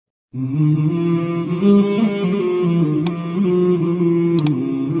واجب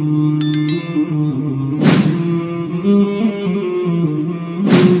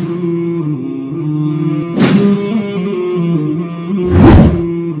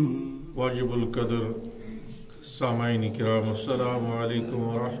القدر سامعین کرام السلام علیکم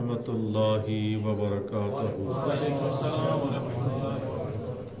ورحمۃ اللہ وبرکاتہ۔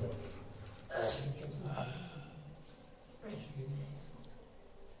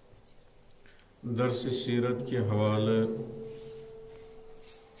 درس سیرت کے حوالے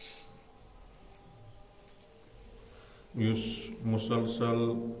یس مسلسل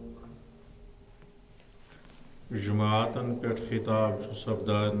جماعتن پہ خطاب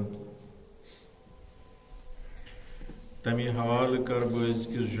سپدان تمی حوالہ کر بز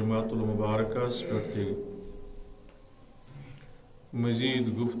کس جماعت المبارکس پہ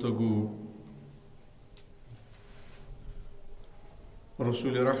مزید گفتگو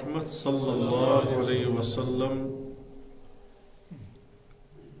رسول رحمت صلی اللہ علیہ وسلم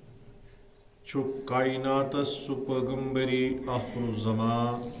چھو کائنات سو پیغمبری آخر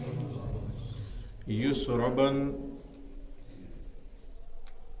الزمان یس ربن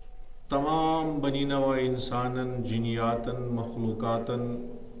تمام بنی نوع انسانن جنیاتن مخلوقاتن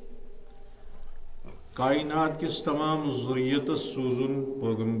کائنات کس تمام ذریت سوزن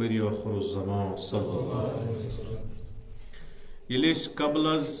پیغمبری آخر الزمان صلی اللہ علیہ وسلم یلیس قبل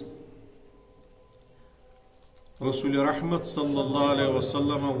از رسول رحمت صلی اللہ علیہ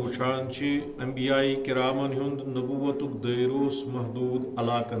وسلم وچان چھ انبیاء کرامن ہند نبوتک دائروس محدود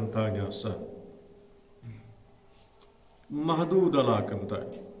علاقن تان آسان محدود علاقن تان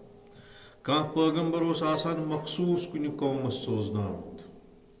کان پیغمبر اس آسان مخصوص کنی قوم سوزنا آمد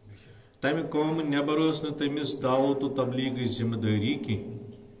تمہ قوم نیبر اس تمس دعوت و تبلیغ ذمہ داری کی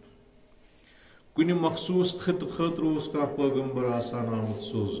کنی مخصوص خط خطر اس کا پیغمبر آسان آمد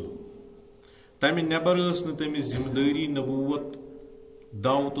سوزن تمہ نیبر اس تمس ذمہ داری نبوت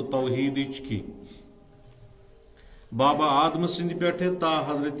دعوت و توحید کی بابا آدم سند پہ تا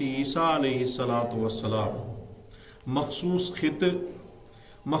حضرت عیسیٰ علیہ السلام مخصوص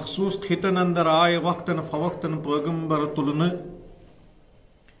خطن اندر آئے وقتاً فوقتاً پیغمبر تلن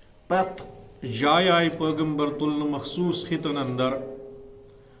پت جائے آئے پیغمبر تلن مخصوص خطن اندر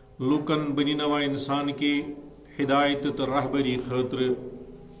لوکن بنی نوع انسان کی ہدایت تو رہبری خاطر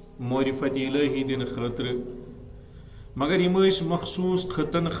معرفت الہی دن خاطر مگر یم مخصوص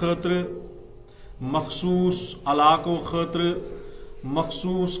خطن خاطر مخصوص علاقوں خاطر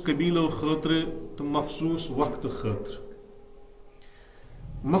مخصوص قبیلوں خاطر تو مخصوص وقت خاطر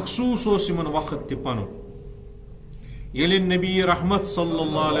مخصوص اس یمن وقت تہ پن یل نبی رحمت صلی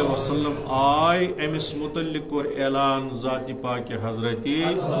اللہ علیہ وسلم آئے امس متعلق اور اعلان ذات پاک حضرت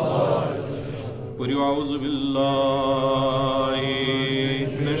پریو اعوذ باللہ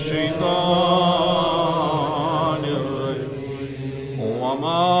من الشیطان الرجیم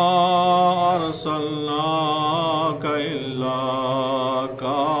وما ارسلناک الا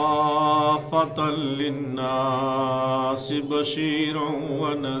کافۃ للناس بشیرا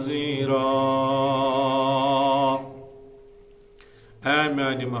ونذیرا۔ اے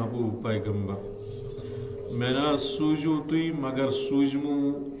میانی محبوب پیغمبر میں نہ سوجو تھی مگر سوجمو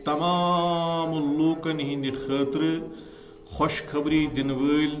تمام لوکن ہند خاطر خوشخبری دن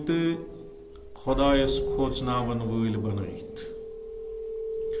ول تو خدایس کھوچناون ول بنائت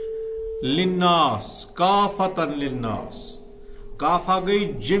للناس کافتن للناس کافا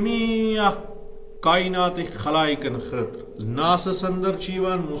گئی جمیع کائنات خلائقن خاطر ناس اندر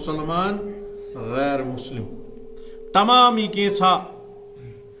چیوان مسلمان غیر مسلم تمام یہ کیسا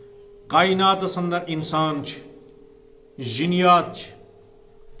کائنات اندر انسان جنیات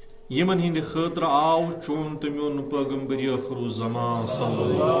یمن ہند خاطر آو چون تو میون پیغمبری آخر الزمان صلی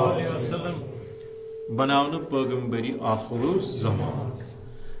اللہ علیہ وسلم بناون پیغمبری آخر الزمان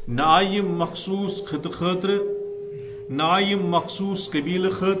نہ آئی مخصوص خط خاطر نہ آئی مخصوص قبیل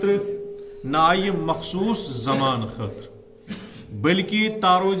خاطر نہ آئی مخصوص زمان خاطر بلکہ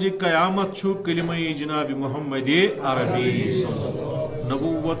تاروج قیامت چھو کلمہ جناب محمد عربی صلی اللہ علیہ وسلم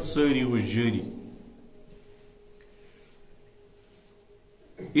نبوت ساری و جاری۔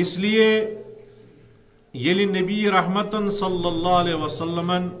 اس لیے یلی نبی رحمتن صلی اللہ علیہ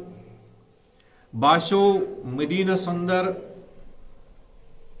وسلم باسو مدینہ سندر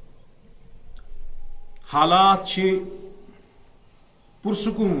حالات چھ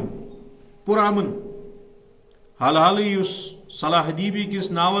پرسکون پرامن حال حالی اس صلاح دیبی کس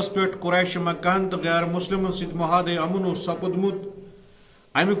ناوس پیٹ قریش مکان تو غیر مسلم سید معاہدہ امن و سپدمت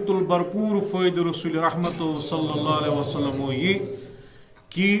امیک تل بھرپور فائد رسول رحمت صلی اللہ علیہ وسلم یہ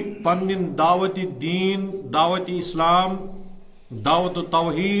کہ پنن دعوت دین دعوت اسلام دعوت و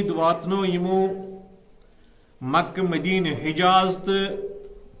توحید واتنو یمو مکہ مدینہ حجاز تو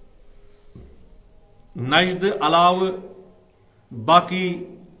نجد علاوہ باقی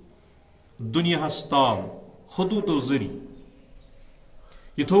دنیا تام خطوطو ذریعہ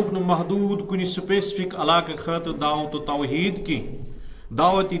یہ تھوک محدود کنی سپیسفک علاقہ خاطر دعوت و توحید کی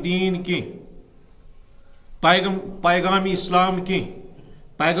دعوت دین کی پیغام اسلام کی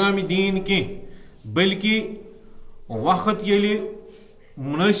پیغام دین کی بلکہ وقت یلی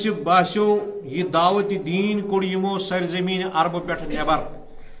مناسب باسو یہ دعوت دین کوڑ یمو سرزمین عرب پہ نبر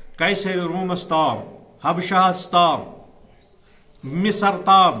قیصر رومس تام حبشہس تام مصر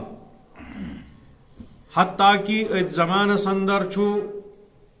تام حتیٰ کہ ات زمانس اندر چھو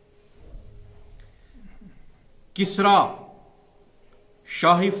کسرا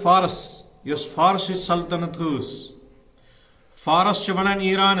شاہی فارس یس فارسی سلطنت ہس فارس ونان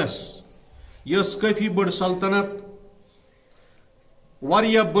ایرانس یس کافی بڑ سلطنت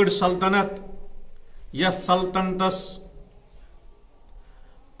واریاہ بڑ سلطنت یس سلطنتس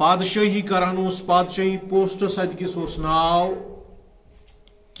پادشاہی کران اس پادشاہی پوسٹس اتکس اس ناو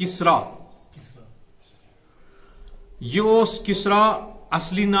کسرا یہ اس کسرا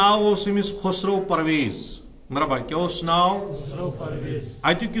اصلی ناو اس امس خسرو پرویز مرحبا کیا اس ناو خسرو پرویز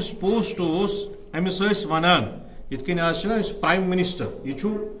اتکس پوسٹ اس امس اس ونان یت کن آج پرائم منسٹر یہ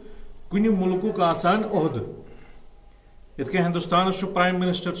چھو کنی ملکک آسان عہد یت کن ہندوستان پرائم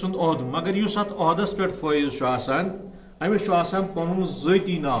منسٹر سند عہد مگر اس ات عہدس پہ فائز آسان امس آسان پن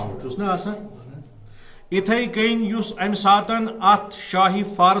ذاتی ناو چھس نا آسان اتھے کن اس ام ساتن ات شاہی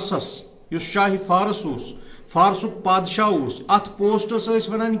فارسس اس شاہی فارس اس فارسک پادشاہ اس ات پوسٹس اس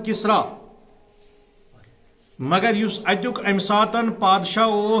ونان کسرا مگر اس اتیک ام ساتن پادشاہ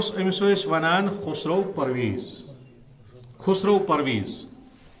اس امس اس ونان خسرو پرویز خسرو پرویز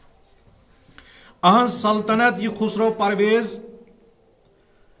اہن سلطنت یہ خسرو پرویز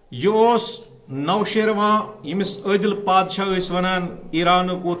یہ نوشیروان یمس عادل بادشاہ اس ونان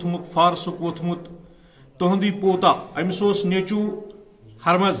ایرانک ووتمت فارسک ووتمت تہندی پوتا امس نیچو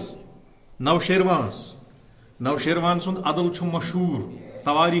ہرمز نوشیروان سند عدل چھ مشہور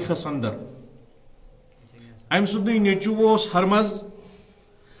تواریخس اندر ام سند نیچو ہرمز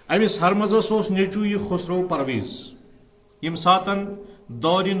امس ہرمزس نیچو یہ خسرو پرویز یم ساتن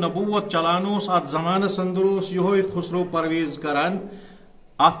دور نبوت چلان ات زمانس اندر یہ خسرو پرویز کران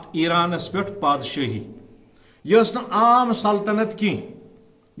ات ایرانس پہ پادشاہی یہ عام سلطنت کی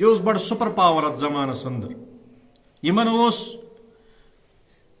یہ بڑ سپر پاور ات زمانس اندر یمن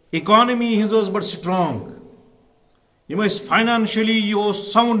اکانمی ہز بڑ سٹرانگ یم فائنانشلی یہ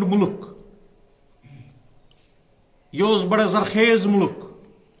ساؤنڈ ملک یہ بڑا زرخیز ملک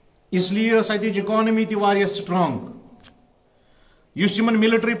اس لیے اتچ اکانمی تہ واریاہ سٹرانگ اس یمن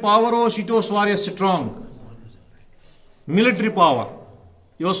ملٹری پاور یہ واریاہ سٹرانگ ملٹری پاور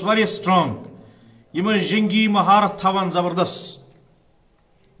یہ واریاہ سٹرانگ یمن جنگی مہارت تھوان زبردست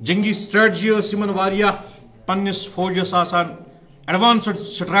جنگی سٹریٹجی یمن واریاہ پنس فوجس آسان ایڈوانسڈ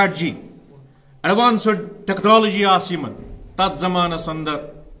سٹریٹجی ایڈوانسڈ ٹیکنالوجی آس یمن تت زمانس اندر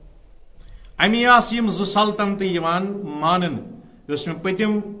امی آس یم ز سلطنت یوان مانن یس میں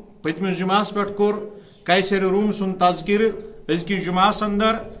پتمس جمعس پہ کور قیصر روم سن تذکر ازکس جمعس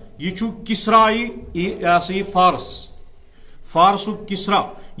اندر یہ چھو کسرائی یہ فارس فارسک کسرا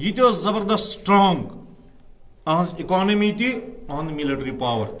یہ تہ زبردست سٹرانگ اہز اکانمی تہ اہند ملٹری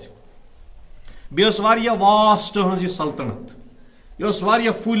پاور تہ بیس واریاہ واسٹ اہز یہ سلطنت یہ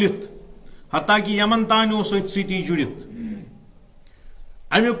واریاہ پھولت حتیٰ کہ یمن تان ات ستی جڑت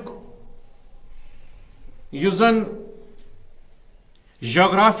امیک یس زن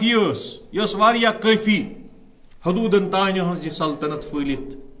جغرافی یس واریاہ کافی حدودن تان ہز یہ سلطنت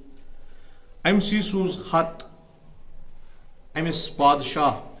پھولت امسی سوز خط امس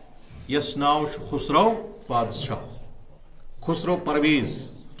بادشاہ یس ناو خسرو بادشاہ خسرو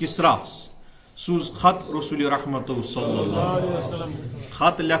پرویز کسراس سوز خط رسول رحمت صلی اللہ علیہ وسلم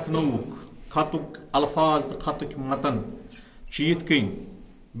خط لکھنوک خطک الفاظ تو خطک متن چیت کن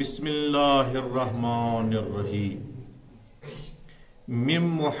بسم اللہ الرحمن الرحیم من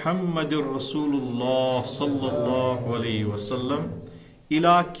محمد رسول اللہ صلی اللہ علیہ وسلم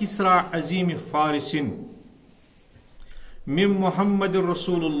الى کسرا عظیم فارس من محمد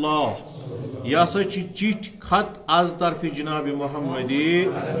رسول اللہ یہ سا چیٹ خط از طرف جناب محمد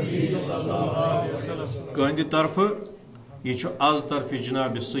کہندی طرف یہ از طرف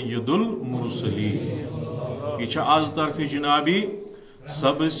جناب سید المرسلین یہ از طرف جناب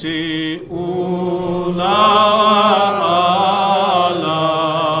سب سے اولا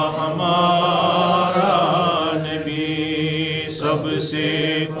ہمارا نبی سب سے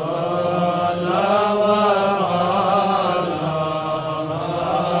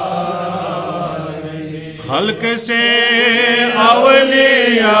خلق سے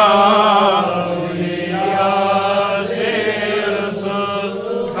اولیاء سے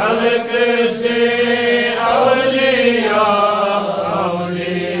رسول خلق سے اولیاء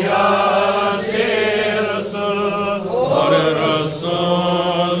سے رسول اور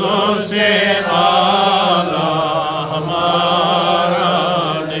رسولوں سے اعلیٰ ہمارا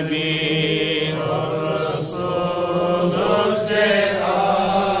نبی رسولوں سے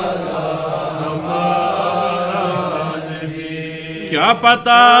کیا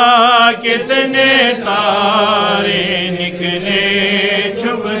پتا کتنے تارے نکلے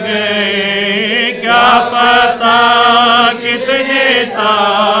چھپ گئے کیا پتا کتنے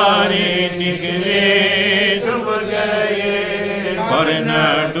تارے نکلے چھپ گئے پر نہ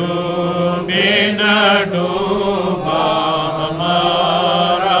ڈوبے نہ ڈوبا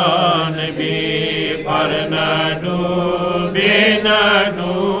ہمارا نبی پر نہ ڈوبے نہ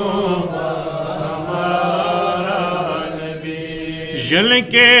ڈوبا جل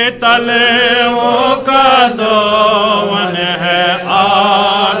کے تلووں کا دون ہے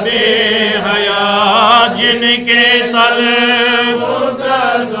آب حیات جن کے تلووں کا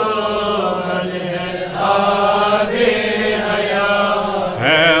دون ہے آب حیات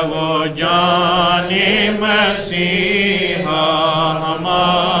ہے وہ جان مسیحا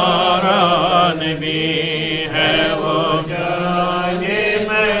ہمارا نبی ہے وہ جان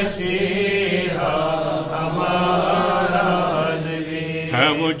مسیحا ہے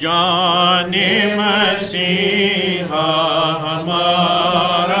وہ جان مسیحا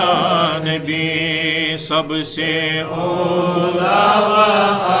ہمارا نبی سب سے اولا و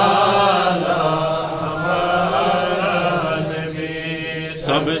اعلیٰ ہمارا نبی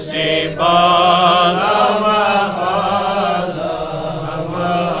سب سے بالا و اعلیٰ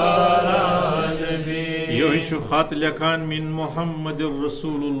ہمارا نبی یہ چھو خط لکھان من محمد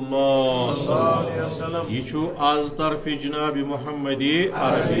رسول اللہ یہ چھو آز طرف جناب محمد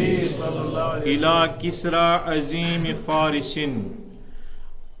عربی الى کسرا عظیم فارسن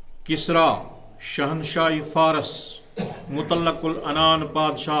کسرا شہنشاہ فارس مطلق العنان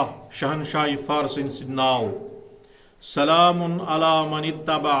بادشاہ شہنشاہ فارس ناو سلام علی من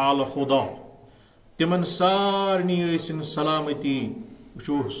اتبع الخدا تمن سارنی ٲسِن سلامتی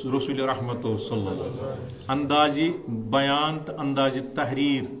رسول رحمت صلی اللہ علیہ وسلم اندازی بیان تو اندازی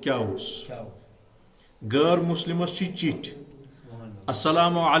تحریر کیا اس غیر مسلمس چھ چٹھ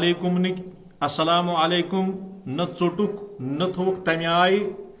السلام علیکم السلام علیکم نہ ژوٚٹُکھ نہ تھوک تمہِ آیہِ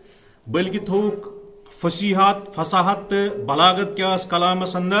بلکہ تھوک فصیحات فصاحت تو بلاغت کیا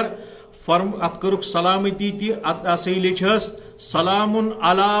کلامس اندر فرم ات کرک سلامتی تی ات اسی لچھس سلام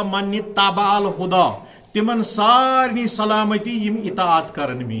علی من تابع الہدا تمن سارنی سلامتی یم اطاعت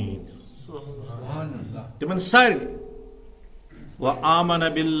کرن مین تمن سارنی وآمن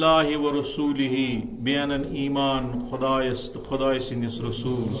باللہ ورسولہ بیانن ایمان خدای سندس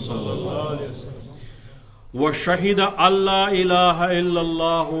رسول صلی اللہ علیہ وسلم وشہد اللہ الہ الا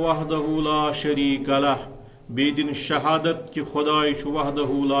اللہ وحدہ لا شریک لہ بیدن شہادت کہ خدای چھ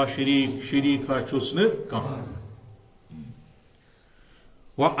وحدہ لا شریک چھس نہ کانٛہہ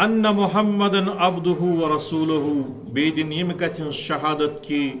وَأَنَّ مُحَمَّدًا عَبْدُهُ وَرَسُولُهُ بیدن یم کتھن شہادت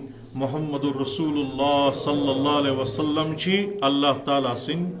کی محمد الرسول اللہ صلی اللہ علیہ وسلم چھ اللہ تعالیٰ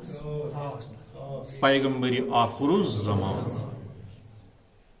سن پیغمبر آخر الزمان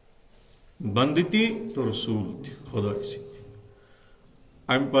بندتی تو رسول تھی خدا سی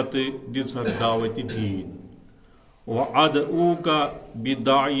ام پتہ دِژ دعوت دین وَأَدْعُوكَ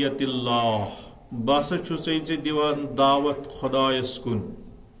بِدَاعِيَةِ اللّٰہ باسا چھُس ژےٚ دِوان دعوت خدایس کُن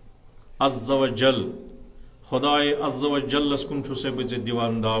عز و جل خدای عز و جلس کُن چھُسے بہٕ ژےٚ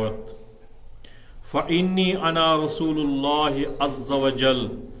دِوان دعوت فإني أنا رسول الله عز وجل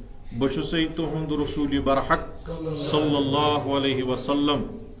بہٕ چھُسے تُہُنٛد رسول برحق صلی اللہ علیہ وسلم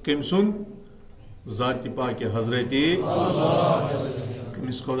کٔمۍ سُنٛد ذات پاک حضرت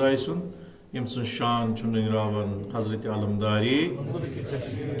کٔمِس خدای سُنٛد یم سن شان چُنراون حضرت علمداری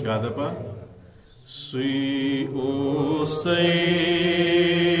کیا دپان سُے اوس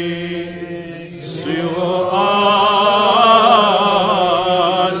سُے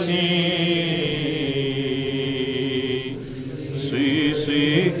آسی سُے سُے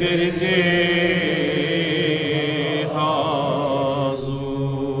کٔرزِ حاضو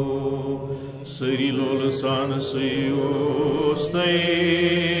سٲری لول سان سُے اوس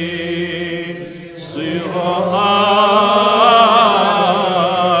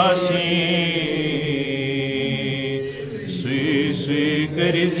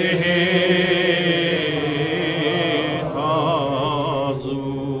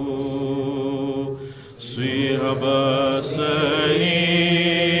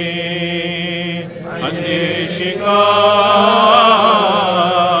شکاسی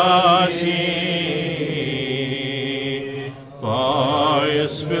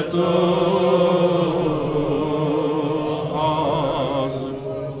پایس پہ تو حاضر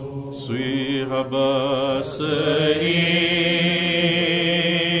سوی حبسری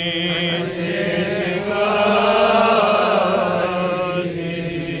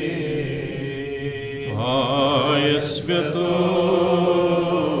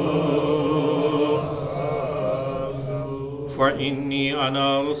فإني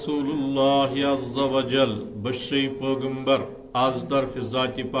أنا رسول الله عز وجل بشری پیغمبر از طرف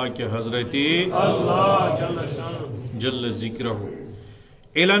ذات پاک حضرتی اللہ جل ذکرہ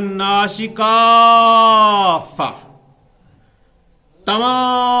إلى الناس کافہ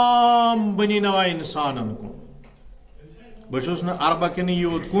تمام بنی نوا انسانن کو بچوس نا عربہ کن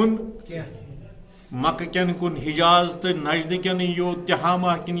یوت کن مکہ کن کن حجاز تو نجد کن یوت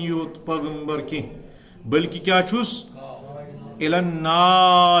تہامہ کن یوت پیغمبر کی بلکہ کیا چھس إلى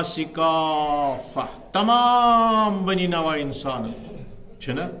الناس کافہ تمام بنی نوا انسان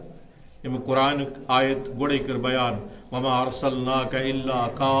چھنا یم قرآن آیت گوڑے کر بیان وما ارسلناک الا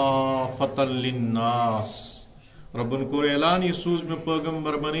کافتا للناس ربن کو اعلان یہ سوز میں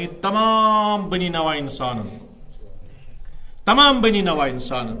پیغمبر بنی تمام بنی نوا انسان تمام بنی نوا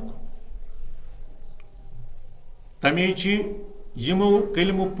انسان تمی چی یمو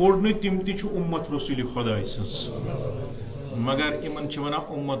کلمو پوڑنے تم تی چھو امت رسول خدا سنس مگر یمن چھ ونان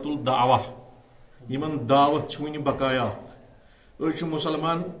امت الدعوہ یمن دعوت چھ ون بقایات چھ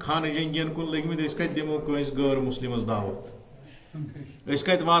مسلمان خانہ جنگین کن لگمت اس کت دمو کنس غیر مسلمس دعوت اس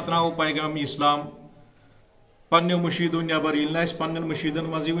کت واتناو پیغام اسلام پنو مشیدو نبر یل نہ پن مشیدن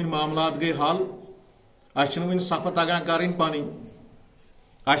مز ون معاملات گئی حل اس ون صفت تگان کریں پن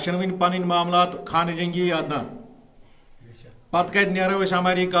اس ون پن معاملات خانہ جنگی یادنا پتہ کت نیرو اس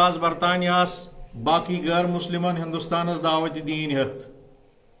امریکہ برطانیہ باقی غیر مسلمان ہندوستان دعوت دین ہت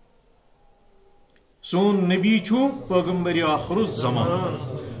سون نبی چھو پیغمبر آخر الزمان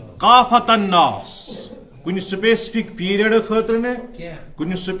کافت الناس کن سپیسفک پیریڈ خاطر نے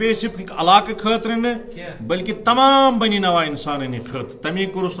کن سپیسفک علاقہ خاطر نے بلکہ تمام بنی نوا انسان خاطر تمی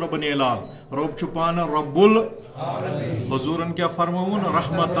کورس ربن اعلان رب چھو پانا رب حضورن کیا فرمون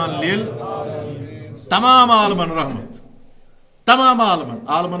رحمتان لیل تمام عالمن رحمت تمام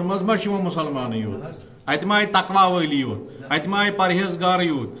عالمن مزمہ مسلمان یوت ات مائے تقوا ولی یوت ات مائے پرہیزگار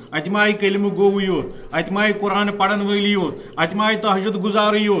یوت ات مائے کلمہ گو یوت ات مائے قرآن پڑھن ولی یوت ات مائے تہجد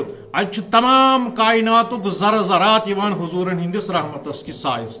گزار یوت ات تمام کائناتک ذر ذرات یوان حضورن ہندس رحمتس کی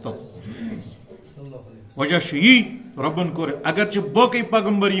سائس تل وجہ یہ ربن کور اگرچہ باقی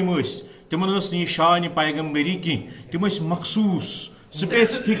پیغمبر یم تمن نی شان پیغمبری کی تم مخصوص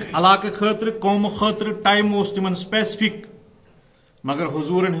سپیسفک علاقہ خاطر قوم خاطر ٹائم تمن سپیسفک مگر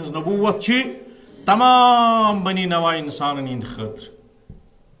حضورن ہز نبوت چھ تمام بنی نوا انسان ہند خاطر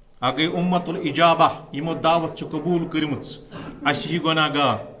اگے امت الاجابہ یمو دعوت چھ قبول کرمت اس ہی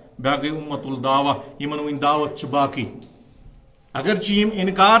گناہگار باقی امت الدعوہ یمن ون دعوت چھ باقی اگرچہ یم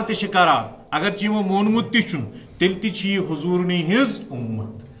انکار تہ کران اگرچہ یمو مونمت تہ چھن تیل تہ چھ حضورنی ہز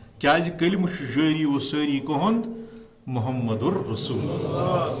امت کیاز کلمہ جاری و ساری کہند محمد الرسول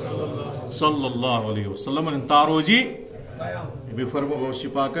صلی اللہ علیہ وسلم تاروجی بفرمو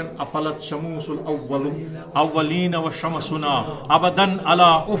شپاکن افلت شموس الاولین و شمسنا ابدن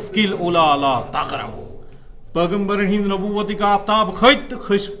علا افکل اولا لا تغرب پیغمبرن ہند نبوت کا آفتاب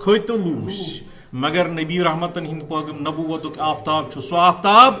کھت لوس مگر نبی رحمتن ہند نبوت آفتاب سو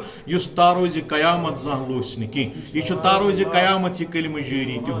آفتاب اس تاروز قیامت زان لوس نکی یہ تاروز قیامت یہ کلمہ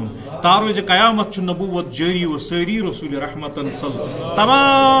جاری تہن تاروز قیامت نبوت جاری و ساری رسول رحمتن صلی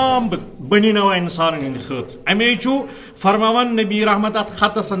تمام بنی نوا انسان ہند خاطر امی فرماون نبی رحمت ات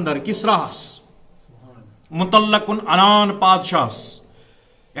خطس اندر کسراس متعلقن عنان پادشاہس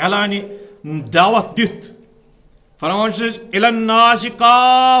اعلان دعوت دت فرماون الی الناس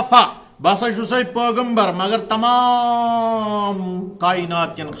کافہ بس سی پیغمبر مگر تمام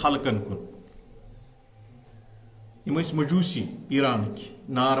کائنات کن خلقن کن یم مجوسی ایرانک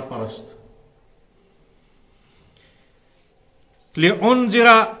نار پرست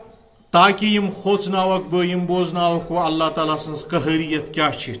لِأُنذِرَ تاکہ یم کھوژناوک بہ یم بوزناوک و اللہ تعالیٰ سنز قہریت کیا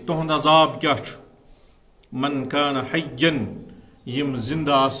چھ تہند عذاب کیا چھ من کان حیًّا یم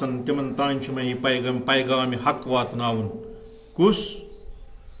زندہ آسن تمن تان چھ میں پیغام حق واتناون کس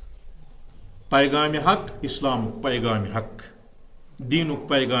پیغام حق اسلام پیغام حق دینک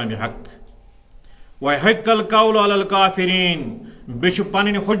پیغام حق وَيَحِقَّ الْقَوْلُ عَلَى الْكَافِرِينَ بیچ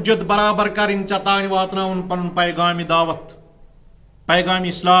پنن حجت برابر کرن چتان واتناون پن پیغام دعوت پیغام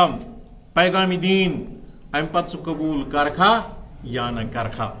اسلام پیغام دین ام پت قبول کرکھا یا نہ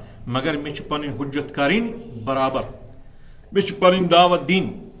کرکھا مگر مے چھ پنن حجت کرن برابر مے چھ پنن دعوت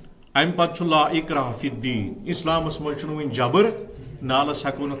دین ام پتہ لا اکراہ فی الدین اسلامس مجھ ون جبر نالس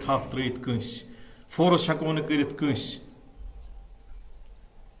ہیکو نہ تھپ ترت کنس فورس ہیکو نہ کرت کنس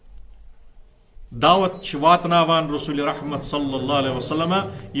دعوت واتناوان رسول رحمت صلی اللہ علیہ وسلم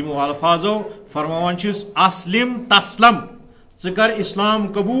یمو الفاظو فرماوان چھس اسلم تسلم ژٕ کر اسلام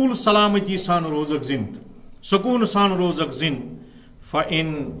قبول سلامتی سان روزک زند سکون سان روزک زند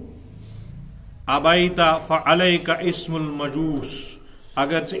فإن ابیت فعلیک اسم المجوس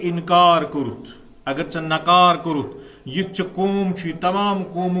اگر ژٕ انکار کورت اگر ژٕ نکار کورت یہ قوم چھ تمام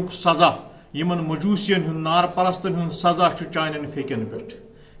قومک سزا یمن مجوسین ہند نار پرستن ہند سزا چھ چانن فیکن پہ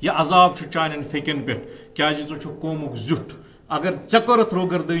یہ عذاب چھ چانن فیکن پہ کیا ژٕ چھ قومک زیٹھ اگر ژےٚ کٔرٕتھ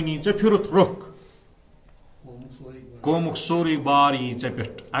روگردٲنی ژےٚ پھرت رخ قومک سوری بار یی ژےٚ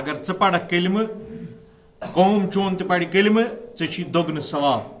پٮ۪ٹھ اگر ژٕ پرکھ کلمہ قوم چون تہ پڑِ کلمہ ژےٚ چھی دۄگنہٕ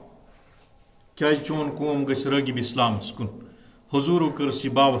ثواب کیا چون قوم گژھِ رٲغب اسلامس کن حضورو کٔرٕس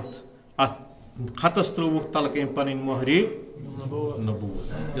یہِ باوت اتھ خطس ترٛووُکھ تلکن پنٕنۍ مۄہرِ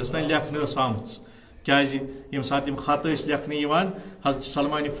نبوت یۄس نہٕ لیکھنہٕ ٲس آمٕژ کیازِ ییٚمہِ ساتہٕ یِم خط ٲسۍ لیکھنہٕ یِوان حضرت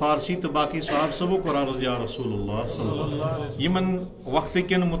سلمان فارسی تہٕ باقٕے صحابہ صٲبو کوٚر عرض یا رسول اللہ صلی اللہ علیہ وسلم یِمن وقتہٕ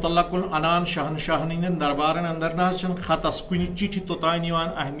کٮ۪ن متعلق العنان شہنشاہن ہٕنٛدٮ۪ن دربارن اندر نہ حظ چھنہٕ خطس کُنہِ چِٹھِ توٚتانۍ یِوان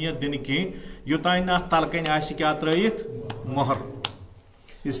اہمیت دِنہٕ کینٛہہ یوٚتانۍ نہٕ اتھ تلکن آسہِ کیٛاہ ترٲیِتھ مۄہر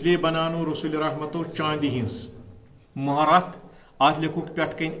اس لیے بنانو رسول رحمتو چاندِ ہٕنٛز مۄہر اکھ اتھ لیکھُکھ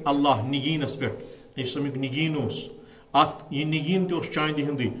پٮ۪ٹھٕ کَنۍ اللہ نگیٖنس پٮ۪ٹھ یُس امیُک نگیٖن اوس ات یہ نگیٖن تہِ اوس چاندِ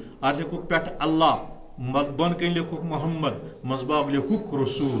ہُنٛدُے اتھ لیکھُکھ پٮ۪ٹھٕ اللہ بۄن کَنۍ لیکھُکھ محمد مزباب لیکھُکھ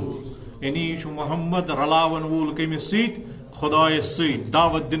رسول یعنی یہ چھُ محمد رلاون وول کٔمِس سۭتۍ خدایس سۭتۍ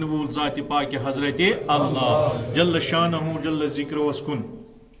دعوت دِنہٕ وول ذاتِ پاکہِ حضرت اللہ جل شانہ جل ذکرس کُن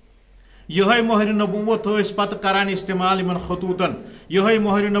یہ مہر نبوت پتہ کران استعمال یمن خطوطن یہ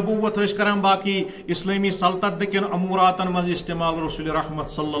مہر نبوت کران باقی اسلامی سلطنت کن اموراتن مز استعمال رسول رحمت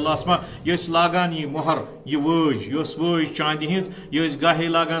صلی اللہ علیہ وسلم یہ لاگان یہ مہر یہ وٲج یہ وٲج چاندِ ہز یہ گاہے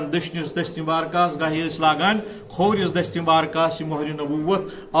لاگان دشنس دستم بارکاس گاہے لاگان کھورس دستم بارکاس یہ مہر نبوت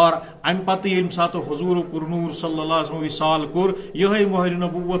اور ام پتہ یم سات حضور پور نور صلی اللہ علیہ وسلم وصال کور یہ مہر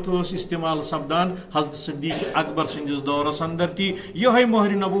نبوت استعمال سپدان حضرت صدیق اکبر سندس دورس اندر تی یہ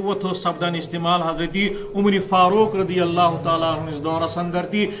مہر نبوت سپدان استعمال حضرت عمر فاروق رضی اللہ تعالیٰ عنہ دورس اندر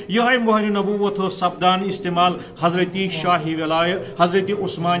تی یہ مہر نبوت سپدان استعمال حضرت شاہی ولایہ حضرت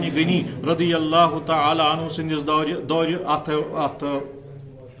عثمان غنی رضی اللہ تعالیٰ عنہ سندس دور ات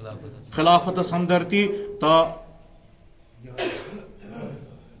خلافتس اندر تی تا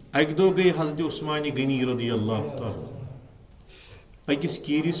اک دو گئی حضرت عثمان غنی رضی اللہ تعالیٰ اکس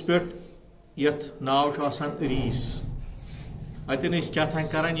کیرس پہ یت ناو چھ آسان اریس اتن کیا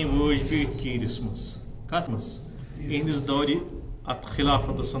کران یہ وٲج بیٹھ کیرس مز کت مز اہندس دور ات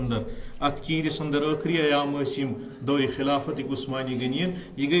خلافتس اندر ات کیرس اندر ٲخری ایام یم دور خلافت عثمانی غنین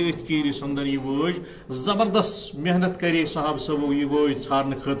یہ گئی ات کیرس اندر یہ وٲج زبردست محنت کرے صحابہ صبو یہ وٲج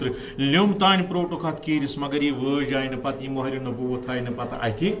ژھارنے خاطر لیوم تان پروٹوک ات کیرس مگر یہ وٲج آئی نہ پتہ یہ مہر نبوت آئی نہ پتہ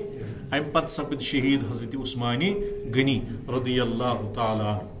اتہ ام پتہ سپد شہید حضرت عثمانی غنی رضی اللہ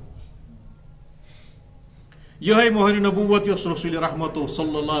تعالیٰ یہ مہر نبوت یس رسول رحمت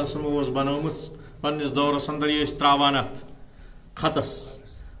صلی اللہ علیہ وسلم بنومت پنس دورس اندر یہ تراوان ات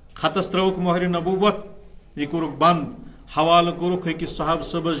خطس تروک مہر نبوت یہ کورک بند حوالہ کورک أکس صحابہ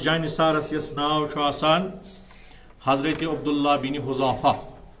صبس جانثارس یس ناو چھ آسان حضرت عبداللہ بن حذافہ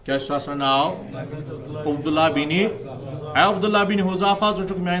کیا آسان ناو عبداللہ بن حذافہ ژٕ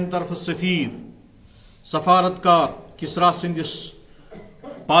چھُکھ میانہ طرف سفیر سفارتکار کسرا سندس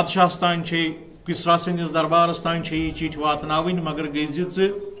بادشاہس تان کسرا سندس دربارس تان یہ چیٹھ واتناوین مگر گئی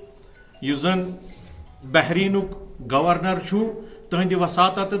یہ زن بحرینک گورنر چھو تہندِ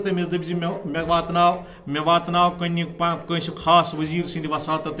وساطت تمس دپ مے واتناو کنس خاص وزیر سند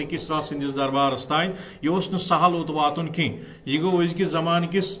وساطت کسرا سندس دربارس تان یہ اس سہل اوت واتن کی یہ گو أزکِس زمان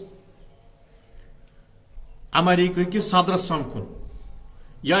کس امریکہ کس صدرس سمکھن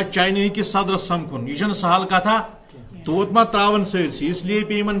یا چائنا کس صدرس سمکھن یہ سہل کتھا توت ما تراون سرسی اس لیے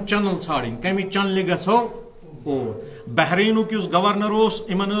پی ان چنل ژھانڈن کمی چنل گھو اور بحرینک اس گورنر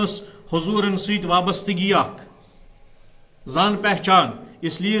ان حضورن ست وابستگی زان پہچان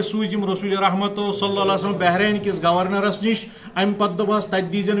اس لیے سوزم رسول رحمت صلی اللہ علیہ وسلم بحرین کس گورنرس نش ام پتہ دپس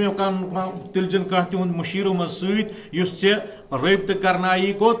تت دیزن مے تلجن کھانا تہد مشیرو مز ست رابطہ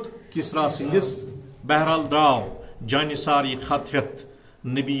کرنائی کوت کسرا سندس بہرحال دراو جانثار یہ خط ہتھ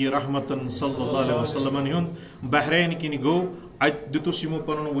نبی رحمتن صلی اللہ علیہ وسلم ہند بحرین کن گو ات دتس یمو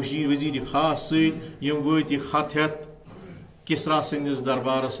پن وزیر خاص ست یم وت خط ہتھ کسرا سندس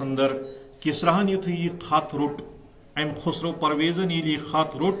دربارس اندر کسراہن یتھ یہ خط روٹ ام خسرو پرویزن یلی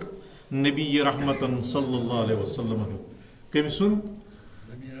خط روٹ نبی رحمتن صلی اللہ علیہ وسلم کم سن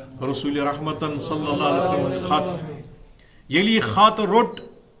رسول رحمتن صلی اللہ علیہ وسلم خط یلی خط روٹ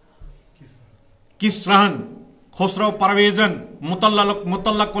کسرہن خسرو پرویزن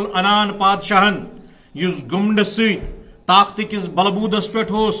مطلق العنان پادشاہن یس گمڈ سی طاقت کس بلبودس پہ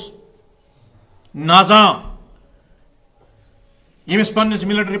نازاں یمس پنس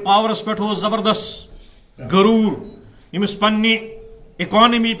ملٹری پاورس پہ زبردست غرور یمس پنہ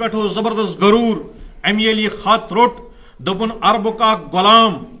اکانمی پہ زبردست غرور ام یل یہ خط روٹ دپن عربک اخ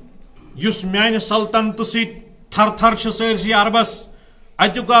غلام یس میانہ سلطنت ست تھر تھر سرسی عربس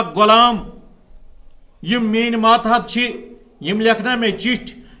اتیک اخ غلام یم مین ماتحت یم لکھنا مے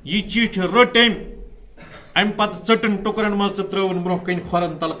چٹھ یہ چٹھ رٹ ام پتہ ژٹن ٹکرن مز تو ترون برہ کن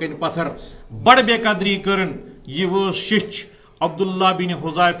کھورن تل کن پتھر بڑ بے قدری کرن یہ وہ شچ عبداللہ بن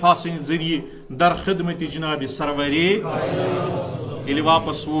حذیفہ سند ذریعہ در خدمت جناب سرور یل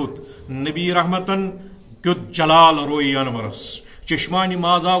واپس ووت نبی رحمتن کیت جلال روئی انورس چشمان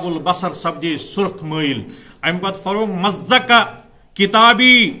مازاغ البصر سپدے سرخ مائل ام پت فرو مزک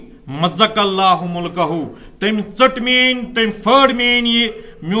کتابی مزک اللہ ملکہ تم ژٹ مین تم پھڑ مین یہ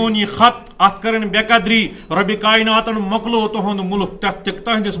میون یہ خط ات کرن بے قدری رب کائناتن مکلو تہند ملک تک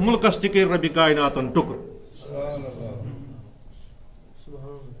تہندس ملکس تہ کر رب کائناتن ٹکر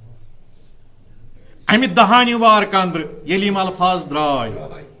امہ دہانی وار کندر یل یم الفاظ درائے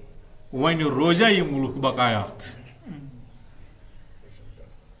ون روزیا یہ ملک بقایات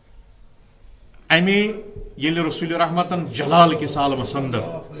امہ یل رسول رحمتن جلال کس عالمس اندر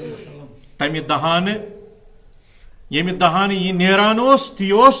تمہ دہانہ یمہ دہانہ یہ نیران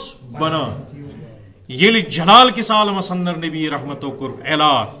تی بنان یل جلال کس عالمس اندر نبی رحمتو کور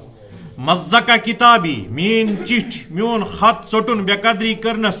اعلان مزکہ کتابی مین چٹھ میون خط ژٹن بے قدری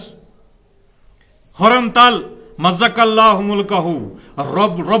کرنس خورن تل مزک اللہ ملکہ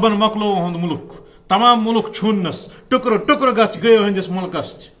ربن مکلو ہند ملک تمام ملک چھنس ٹکر ٹکر گھ گئے ہندس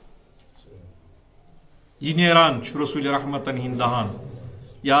ملکس یہ نیران رسول رحمتن ہند دہان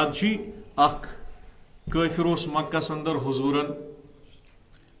یاد چھ اخ کافر اس مکس اندر حضورن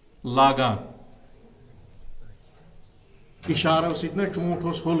لاگان اشارہ ستنا چونٹ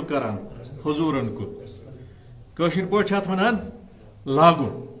اس ہل کران حضورن کو کاشر پاٹ ات ونان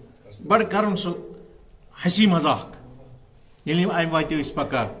لاگن بڑ کرن سو ہسی مذاق یل ام وات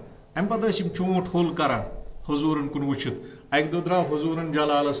پکان ام پتہ چونٹ ہل کران حضورن کن وچھت اک دہ درا حضورن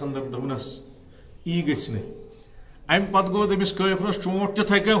جلالس اندر دونس ای گھ ام پتہ گو تمس کافرس چونٹ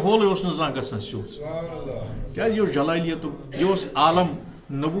تتھے کن ہول یہ زان گھان سیود کیا یہ جلالیت یہ عالم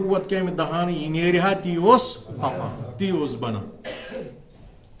نبوت کم دہان یہ نیرہا تی تی بنان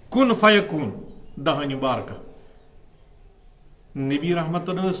کن فیکون دہانی بارکہ نبی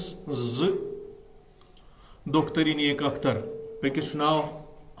رحمتن دخترین ایک اختر اکس ناو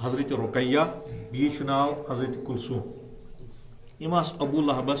حضرت رقیہ بیس ناو حضرت کلثوم یم ابو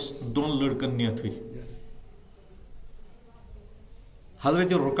لہبس دون لڑکن نیتھے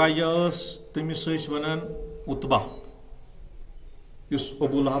حضرت رقیہ تمس ونان اتبا اس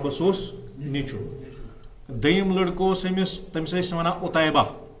ابو لہبس نیچو دیم لڑکہ امس تمس ونان اتیبہ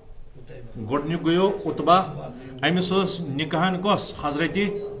گۄڈنیُک گیو اتبا امس نکاحن کس حضرت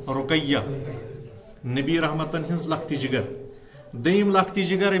رقیہ نبی رحمتن ہنز لخت جگر دیم لخت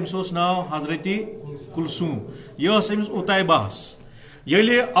جگر امس ناو حضرت کلثوم یہ امس اتیبہس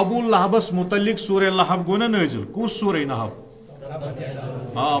یل ابو لہبس متعلق سورہ لہب گو نا نازل کس سورہ لہب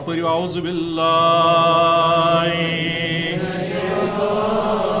پریو اعوذ باللہ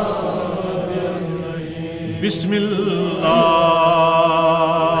بسم اللہ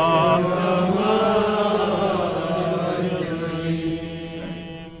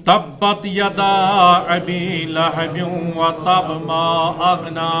تبت یدا ابی لہب وتب ما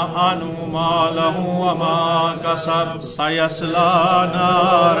اغنی عنہ مالہ وما کسب سیصلی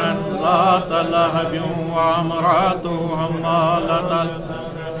نارا ذات لہب وامرأتہ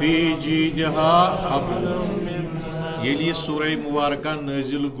حمالۃ فی جیدہا حبل یلی سورہ مبارکہ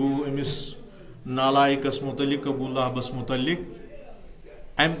نازل گو امس نالائکس متعلق ابو لہبس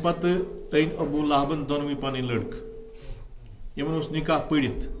متعلق ام پتہ تین ابو لہبن دونوی پنن لڑکہ یمن اس نکاح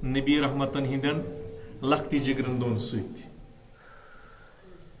پڑت نبی رحمتن ہندن لختی جگرن دون ست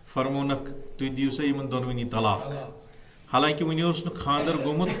فرمونک تھی دیو سا یمن دونونی طلاق حالانکہ ونی اس خاندر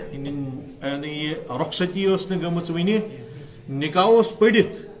گومت یہ رخصتی اس گمت ونی نکاح اس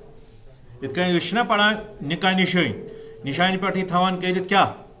پڑت ات کن نا پڑان نکاح نشان پہ تھوان کرت کیا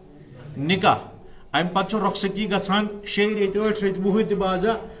نکاح ام پتہ رخصتی گھان 6 ریت 8 ریت 10 تہ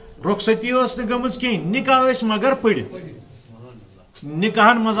بازا رخصتی گمت کہیں نکاح مگر پڑت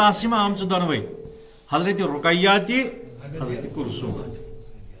نکاحن مز آم دونوے حضرت رقیہ تہ حضرت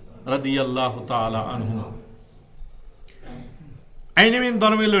کلثوم رضی اللہ تعالی عنہم این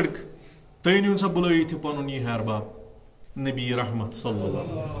دونوے لڑکہ تھی نیون سا بلائت پن یہ ہیر باپ نبی رحمت صلی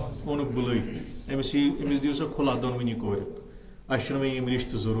اللہ اونک بلائت امس دیو سا کھلا دونونی کور اچھا یم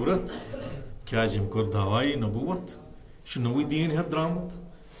رشتہ ضرورت کیاز یم کور دعوی نبوت یہ نوے دین ہت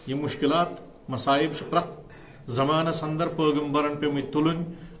درامت یہ مشکلات مصائب پرت زمانس اندر پیغمبرن پیمت تلن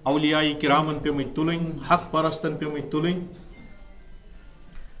اولیاء کرامن پیمت تلن حق پرستن پیمت تلن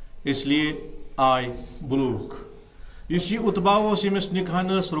اس لیے آئی بلوک اس یہ اتبا امس نکاح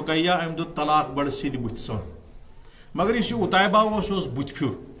نس رقیہ ام دت طلاق بڑ سید بت سن مگر اس اتائبہ بت پھر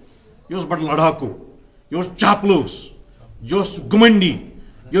یہ بڑ لڑاکو یہ چاپلوس یہ گمنڈی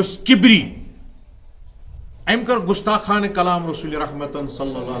یہ کبری ام کر گستاخانہ کلام رسول رحمت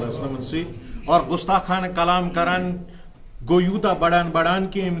صلی اللہ علیہ وسلم سی اور گستاخانہ کلام کران گو یوتا بڑان بڑان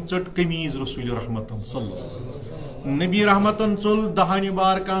کہ ام ژٹ قمیض رسول رحمت صلی اللہ علیہ وسلم نبی رحمتن ژول دہانہ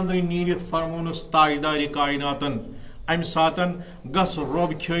بار کاندر نیرت فرمونس تاجدار کائناتن ام ساتن گس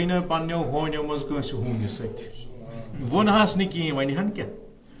رب کھین پنو ہونو مز کنس ہون ست ونہس نی ون ہن کیا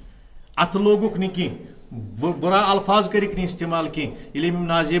ات لوگک نی برا الفاظ کرک نی استعمال کی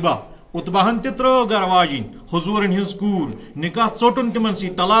نازیبہ اتباہن تہ ترو گر واجن حضورن ہز کور نکاح ژوٹن تمن سی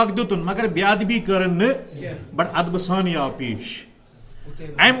طلاق دتن مگر بے ادبی کرن بڑ ادب سان آو پیش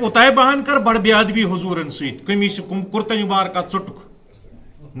ام اتائبہن کر بڑ بے ادبی حضورن ست قمیص کرتن بار کا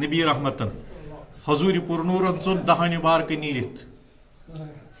ژٹک نبی رحمتن حضور پور نورن ژول دہانہ بار کے نیرت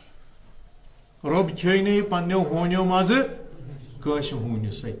رب کھین پنو ہونو مز کنس ہون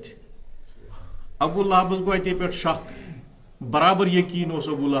ست ابو لہبس گو اتے پہ شک برابر یقین اس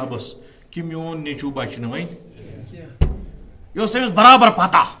ابو لہبس کہ میون نیچو بچہ ون یہ تمس برابر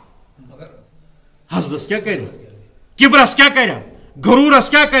پتہ حسدس کیا کر کبرس کیا کر غرورس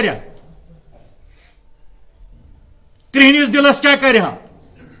کیا کر کرہنس دلس کیا کر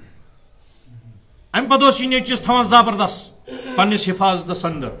ام پتہ یہ نیچس تھوان زبردست پنس حفاظتس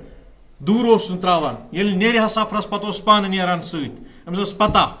اندر دور تراوان یل نیرہ سفرس پتہ پانہ نیران ست امس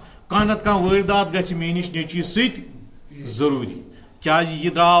پتہ کانہ نتہ کانہ وٲردات گژھِ میٲنِس نیچوِس سۭتۍ ضروری کیازِ یہ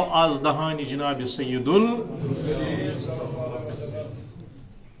درٛاو آز دہانہِ جناب سید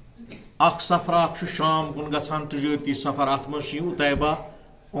اخ سفر اخ شام کن گژھان تجارتی سفر ات منٛز چھُ اتیبہ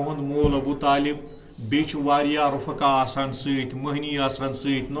اُہُنٛد مول ابو طالب بیٚیہِ چھِ واریاہ رفقا آسان سۭتۍ مہنی آسان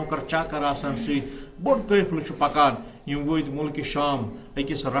سۭتۍ نوکر چاکر آسان سۭتۍ بوٚڑ قٲفلہٕ چھُ پکان یم وٲتۍ مُلکہِ شام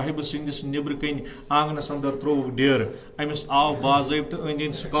أکِس راہبہٕ سٕنٛدِس نیٚبرٕ کَنۍ آنگنس اندر ترووُکھ ڈیرٕ أمِس آو باضٲبطہٕ أنٛدۍ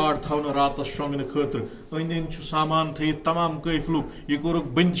أنٛدۍ سکاڈ تھاونہٕ راتس شۄنٛگنہٕ خٲطرٕ أنٛدۍ أنٛدۍ چھُ سامان تھٲیِتھ تمام قٲفلُک یہِ کوٚرُکھ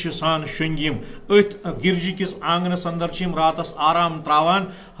بندشہِ سان شۄنٛگۍ یِم أتھۍ گرجہِ کِس آنگنس اندر چھِ یِم راتس آرام تراوان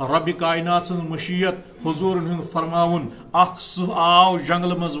ربِ کائنات سٕنٛز مشیت حضوٗرن ہُنٛد فرماوُن اکھ سٕہہ آو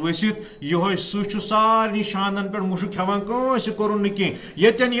جنگلہٕ منٛز ؤسِتھ یِہوے سٕہہ چھُ سارنٕے شاندن پٮ۪ٹھ مُشُک ہٮ۪وان کٲنٛسہِ کوٚرُن نہٕ کینٛہہ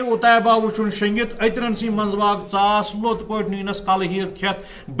ییٚتٮ۪ن یہِ اتیبہ وٕچھُن شۄنٛگِتھ أترن سی منٛزباگ ژاس لوٚت پٲٹھۍ نیٖنس کلہٕ ہیٖر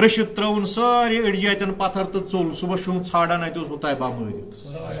کھٮ۪تھ برٛشِتھ ترٲوُن سٲری أڑجہِ اتٮ۪ن پتھر تہٕ ژوٚل صبحس چھُ ژھانڈان اتہِ اوس اتیبہ مٲرِتھ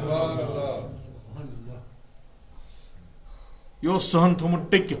یہ اوس سہن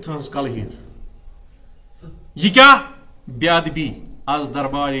تھوٚمُت ٹٔکِتھ تھٔہنٛز کلہٕ ہیٖر یہ کیٛاہ بے ادبی آز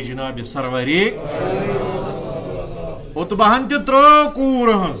دربار جناب سرورے اتباہن تہِ ترٲو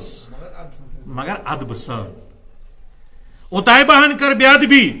کوٗر ہٕنٛز مگر ادبہٕ سان اتیبہن کر بے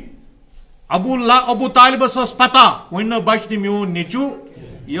ادبی ابو طالبس ٲس پتہ وۄنۍ نہ بچہِ نہٕ میون نیٚچوٗ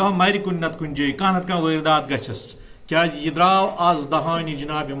یہ مر کن نت کن جائے کانٛہہ نتہٕ کانٛہہ وٲردات گژھٮ۪س کیازِ یہ درٛاو آز دہانہِ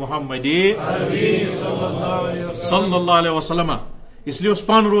جناب محمد صلی اللہ علیہ وسلم اس لیے اوس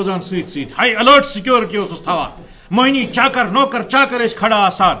پان روزان سۭتۍ سۭتۍ ہائی الرٹ سکیورٹی اوسُس تھاوان مہنی چاکر نوکر چاکر ٲسۍ کھڑا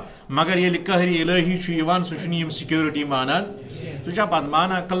آسان مگر ییٚلہِ قہرِ الہی چھُ یِوان سُہ چھُنہٕ یِم سکیورٹی مانان سُہ چھا پتہٕ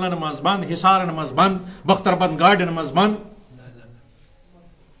مانان قلعن منٛز بنٛد حصارن منٛز بنٛد بختر بنٛد گاڑٮ۪ن منٛز بنٛد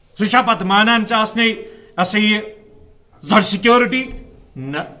سُہ چھا پتہٕ مانان ژےٚ آسنے ہسا یہِ زڈ سکیورٹی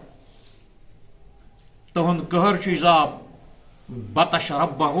نہ تہنٛد قہر چھُ عذاب بطش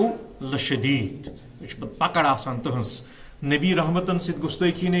ربہ لشدید یہ چھِ پتہٕ پکڑ آسان تہنٛز نبی رحمتن سۭتۍ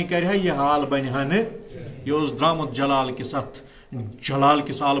گُستٲخی نے کرِ ہا یہِ حال بنہِ ہا نہٕ یہِ اوس درٛامُت جلال کِس اتھ جلال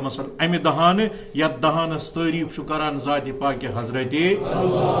کِس عالمس امہِ دہانہٕ یتھ دہانس تعریٖف چھُ کران ذاتِ پاکہِ حضرت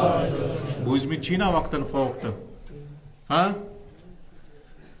بوٗزمٕتۍ چھی نا وقتن فوقتن ہاں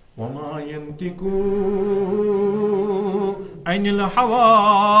وما ينطق عن الهوى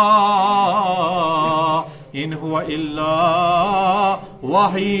إن هو إلا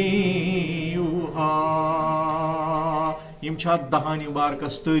وحي يوحى یم چھا دہانی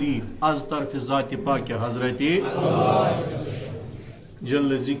بارکس تعریف از طرف ذات پاک حضرت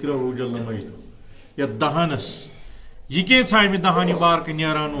جل ذکرہ جل مجدہ یا دہانس یہ کیسا امہ دہانی بارک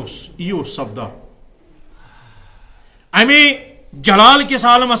نیران اوس یہ اوس سپدان امی جلال کس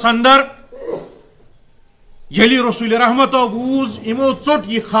عالمس اندر یلی رسول رحمتو بوز امو ژوٹ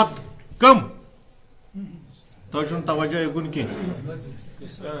یہ خط کم تو توجہ گن کی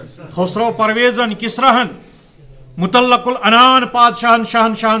خسرو پرویزن کسراہن متعلق العنان پادشاہن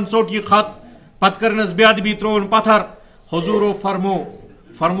شہنشاہن ژوٹ یہ خط پت کرنس بے ادبی ترون پتھر حضورو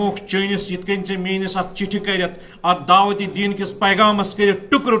فرموک چینس یت کن ژے میانس ات چٹھی کرت ات دعوتی دین کس پیغامس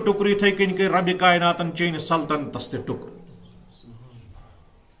کرت ٹکر ٹکر اتھے کن کر رب کائناتن چینس سلطنتس تہ ٹکر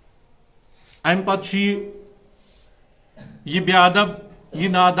ام پتہ یہ بے ادب یہ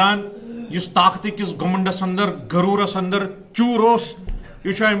نادان اس طاقت کس گمنڈس اندر غرورس اندر چور اس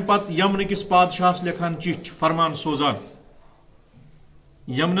یہ ام پتہ یمن کس بادشاہس لکھان چٹھ فرمان سوزان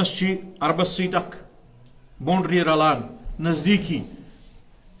یمنس عربس ست اخ بونڈری رلان نزدیکی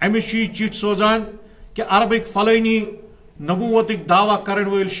امس یہ چٹھ سوزان کہ عربک فلانی نبوتک دعوی کرن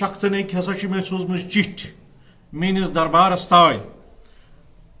ول شخص نے ہسا میں سوزم چٹھ میانس دربارس تائے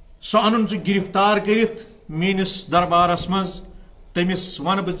سو ان گرفتار کرت میانس دربارس مز تمس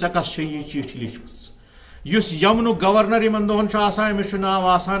ون بہ ژے کس یہ چٹھ لچھم اس یمن گورنر ان دہن امس ناو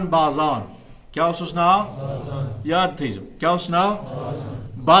آسان بازان کیا اس ناو یاد تھو کیا اس ناو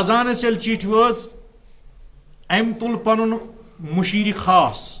بازانس یل چٹھ وز ام تل پن مشیر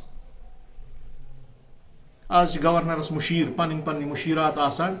خاص آج گورنرس مشیر پن پن مشیرات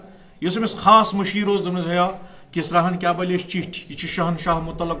آسان اس امس خاص مشیر اس دمس ہے کسراہن کیا بل چٹھ یہ شہنشاہ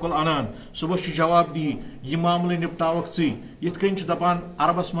متعلق العنان صبح جواب دی یہ معاملہ نپٹاوک ثت کن دپان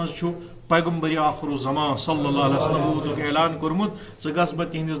عربس مز پیغمبر آخر زمان صلی اللہ علیہ وسلم اعلان کورمت ژٕ گژھ بہ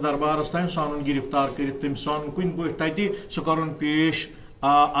تہندس دربارس تین سہ ان گرفتار کرت تم سہ ان کن پہ تتہ سہ کرن پیش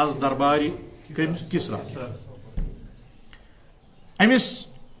از دربار کسرا امس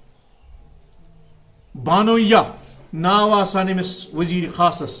بانویہ ناو آسان امس وزیر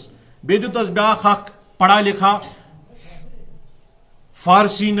خاصس بی دس بیاکھ اخ پڑھا لکھا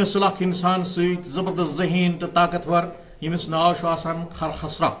فارسی نسل اخ انسان ست زبردست ذہین تو طاقتور یمس ناو آسان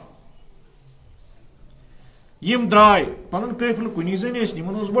خسرا یم درائے پن قافل کنی زن اس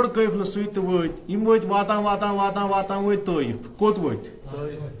یمن اس بڑ قافل ست ورت واتان واتان واتان واتان وت طائف کوت وت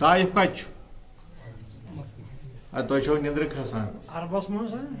طائف کت تہ نندر کھسان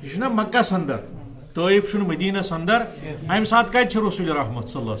یہ مکس اندر طائف مدینس اندر امہ سات کت رسول رحمت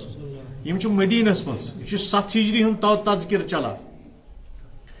صلی اللہ علیہ وسلم یم مدینس مز یہ 7 ہجری ہند تذکر چلان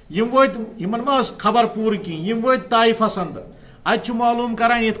یم وت یمن ما خبر پور کھین وت طائفس اندر ات معلوم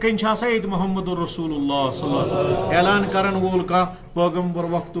کران یت کن یہ محمد رسول اللہ صلی اللہ علیہ وسلم اعلان کران وول کھانا پیغمبر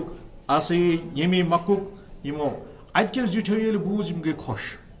وقتک ہسا یمی مکک یمو ات کل زٹھو یل بوز یم گئی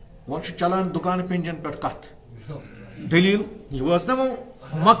خوش ون چلان دکان پنجن پہ کت دلیل یہ واس نا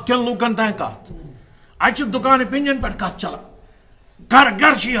مکن لوکن تین کت ات دکان پنجن پہ کت چلان گر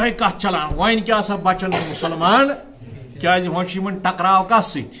گر یہ کت چلان ون کیا سا بچن مسلمان کیا ون ٹکراو کس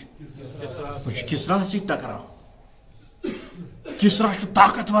ست کسرا ست ٹکراو کسرا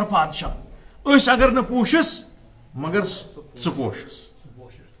طاقتور بادشاہ اس اگر نا پوشس مگر پوشس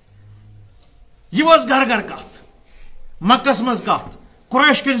یہ واس گر گر کت مکس مز کت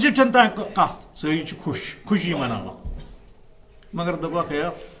قریش کن زٹھن تین کت ساری خوشی منانا مگر دپک ہے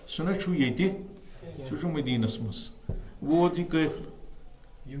سہ سہ مدینس مز ووت یہ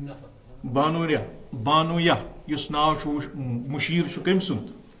قافل بانویا اس ناو مشیر کم سند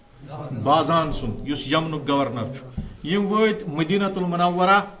بازان سند اس یمن گورنر یم وت مدینۃ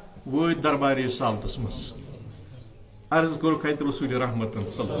المنورہ وت دربار رسالتس مز عرض کور کت رسول رحمت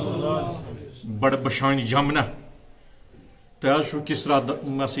صلی اللہ علیہ وسلم بڑ بشان یمنہ تہ کسرا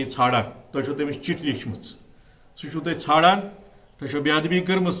سی ژھانڈان تہ تمس چٹھ لچھم سہ تھی ژھانڈان تہ بے ادبی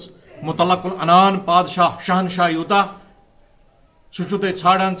کرمس متعلق العنان بادشاہ شہنشاہ یوتا سہ تھی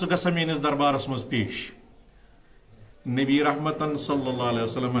ژھانڈان ژٕ گژھا میٲنِس دربارس مز پیش نبی رحمتن صلی اللہ علیہ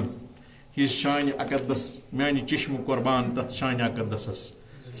وسلم یہ شان اقدس میانہ چشم قربان تر شان اقدسس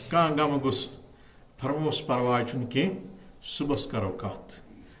کان غم گوس فرموس پرواے چھُنہٕ کینٛہہ صبحس کرو کتھ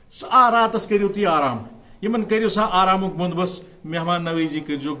سہ راتس کٔرِو تُہۍ آرام یمن کٔرِو سا آرامُک بندوبس مہمان نوٲزی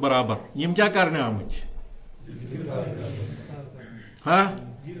کٔرزیوکھ برابر یم کیا کرنے آمٕتۍ ہاں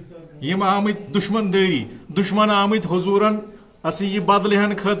یم آمٕتۍ دشمن دٲری دشمن آمٕتۍ حضورن اصل یہ بدلہ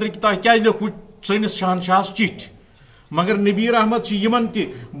ہن خاطر کہ تہ کیا لیکھو سنس شہنشاہس چٹھ مگر نبی رحمت یمن تہ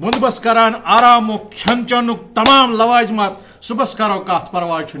بندوبس کران آرامک کھین چنک تمام لوازمات صبحس کرو کت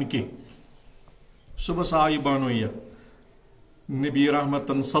پرواے چھُنہٕ کینٛہہ صبحس آیہِ بانویہ نبی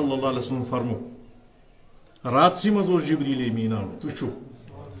رحمتن صلی اللہ علیہ وسلم فرمو راتسی مز جبریل امین آمت تُہۍ چھُو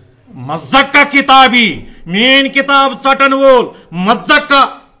مزکہ کتابی مین کتاب ژٹن وول مزکہ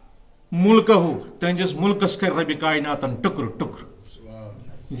ملکہ تہندس ملکس کر ربِ کائناتن ٹکر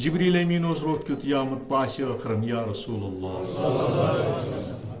ٹکر جبریل امین اس روت کیت یامت پاس ٲخرن یا رسول اللہ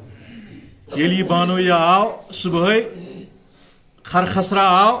ییٚلہِ بانو یہ آو صبح خرخسرا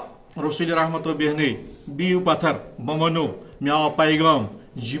آو رسول رحمت و بہنے بیو پتھر بہ ونو مے آو پیغام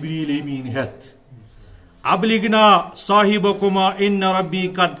جبریل امین ہتھ ابلغنا صاحبکما ان ربی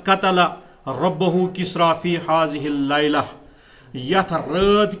قد قتل ربہ کسرا فی ہذہ اللیلہ یتھ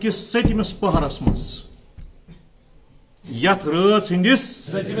رات کس 7مس پہرس مز یتھ رات ہندس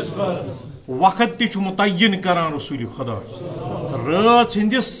وقت تہ متعین کران رسول خدا رات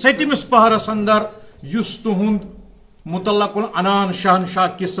ہندس 7مس پہرس اندر یس تہند متعلق العنان شہنشاہ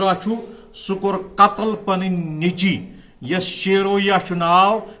کسرا سہ کور قتل پن نیچی یس شیرویا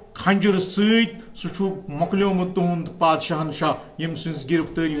ناو کھنجر ست سہ مکلیومت تہند پادشاہن شاہ یم سن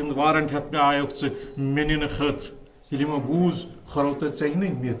گرفتاری ہند وارنٹ ہتھ مے آیوک ژٕ مے نن خاطر ییٚلہِ یمو بوٗز کھرو تتہِ ژےٚ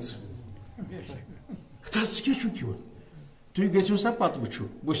نا میژ ژٕ کیٛاہ چھُکھ یِوان تُہۍ گٔژھِو سا پتہٕ وٕچھو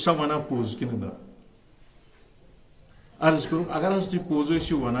بہٕ چھُسا ونان پوٚز کِنہٕ نہ عرض کوٚرُکھ اگر حظ تُہۍ پوٚز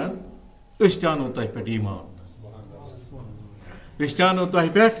ٲسِو ونان أسۍ تہِ اَنو تۄہہِ پٮ۪ٹھ ایٖمان أسۍ تہِ اَنو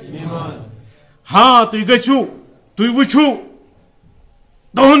تۄہہِ پٮ۪ٹھ ہاں تُہۍ گٔژھِو تُہۍ وٕچھِو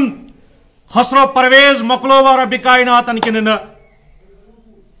تُہُنٛد خسرو پرویز مۄکلووا رۄبہِ کایناتن کِنہٕ نہ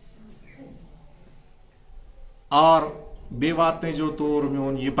اور بیٚیہِ واتنٲیزیو تور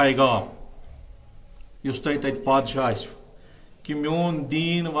میون یہِ پیغام یُس تۄہہِ تتہِ پادشاہ آسِوٕ کہ میون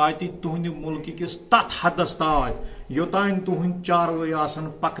دین واتہِ تُہنٛدِ مُلکہِ کِس تتھ حدس تام یوٚتانۍ تُہنٛدۍ چاروٲے آسن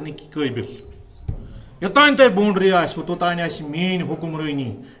پکنٕکۍ قٲبِل یوٚتانۍ تۄہہِ بونڈری آسِوٕ توٚتانۍ آسہِ میٲنۍ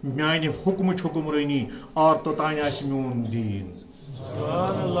حُکمرٲنی میانہِ حُکمٕچ حُکمرٲنی اور توٚتانۍ آسہِ میون دیٖن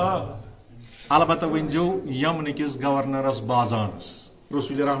البتہ ؤنۍزیو یمنہٕ کِس گورنرس بازانس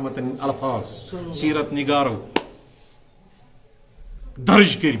رسول رحمتن الفاظ سیرت نگارو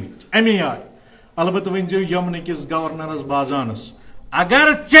درج کٔرمٕتۍ امی آیہِ البتہ ؤنۍزیو یمنہٕ کِس گورنرس بازانس اگر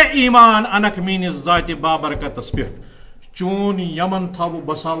ژےٚ ایٖمان انکھ میٲنِس ذاتہِ بابرکتس پٮ۪ٹھ چون یمن تھاوٕ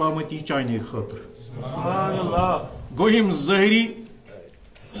بسلامتی چانے خٲطرٕ گوٚو یِم ظٲہری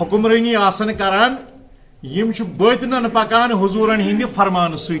حُکمرٲنی آسن کران یِم چھِ باطنن پکان حضوٗرن ہٕنٛدِ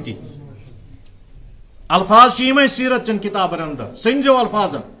فرمانہٕ سۭتی الفاظ چھِ یِمے سیرت چن کتابن اندر سمجھو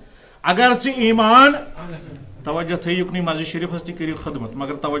الفاظن اگر ژٕ ایٖمان توجہ تھٲیِو یُکنُے مسجد شریفس تہِ کٔرِو خدمت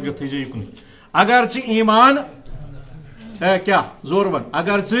مگر توجہ تھٲیزیو یُکنُے اگر ژٕ ایٖمان کیٛاہ زور ون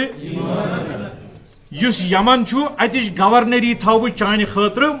اگر ژٕ یُس یمن چھُ اتِچ گورنری تھاو بہٕ چانہِ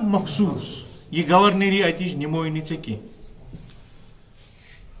خٲطرٕ مخصوٗص یہِ گورنری اتِچ نِموے نہٕ ژےٚ کینٛہہ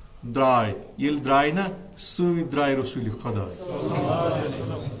درٛاے ییٚلہِ درٛاے نا سۭتۍ درٛاے رسول خدا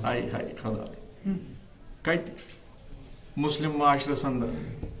ہاے ہاے خدا کتہِ مسلم معاشرس اندر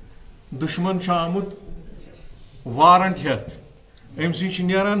دشمن چھُ آمُت وارنٹ ہتھ أمۍ سٕے چھِ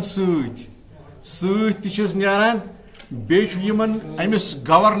نیران سۭتۍ تہِ چھِس نیران بیٚیہِ چھُ یِمن أمِس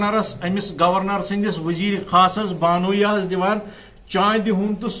گورنر سٕنٛدِس وزیٖر خاصس بانویاہس دِوان چاندِ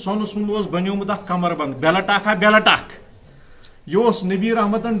ہُنٛد تہٕ سۄنہٕ سُنٛد اوس بنیومُت اکھ کمر بند بیلٹ اکھ یہِ اوس نبی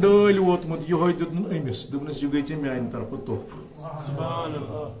رحمتن ڈٲلۍ ووتمُت یِہوے دیُتنُن أمِس دوٚپنس یہِ گٔے ژےٚ میانہِ طرفہٕ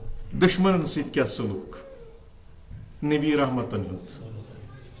تحفہٕ دشمنن سۭتۍ کیٛاہ سلوٗک نبی رحمتن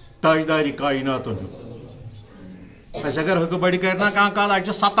ہُنٛد تاجدارِ کایناتن ہُنٛد اَسہِ اگر حقہٕ بڑِ کرِ نا کانٛہہ کتھ اَتہِ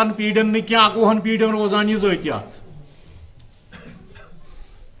چھِ 7 پیٖڈین نہٕ کینٛہہ 11 پیٖڈین روزان یہِ ذٲتیات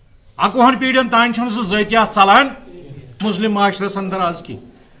 11 پیٖڈین تانۍ چھُنہٕ سُہ ذٲتیات ژلان مسلم معاشرس اندر آز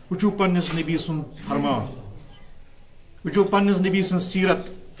کینٛہہ وٕچھِو پننِس نبی سُنٛد فرمان وٕچھِو پننِس نبی سٕنٛز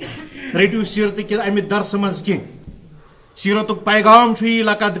سیرت رٔٹِو سیرتہٕ کہِ امہِ درسہٕ منٛز کینٛہہ سیرتُک پیغام چھُ یی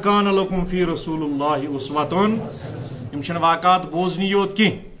لقد کان لکم فی رسول اللہ اسوۃ یِم چھِنہٕ واقعات بوزنی یوت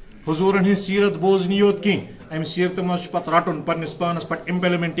کینٛہہ حضوٗرن ہٕنٛز سیرت بوزنی یوت کینٛہہ امہِ سیرتہٕ منٛز چھُ پتہٕ رٹُن پننِس پانس پٮ۪ٹھ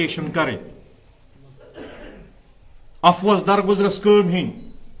امپلمنٹیشن کرٕنۍ عفوس درگُزرس کٲم ہیٚنۍ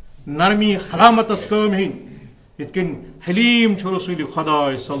نرمی حلامتس کٲم ہیٚنۍ یِتھ کٔنۍ حلیٖم چھُ رسول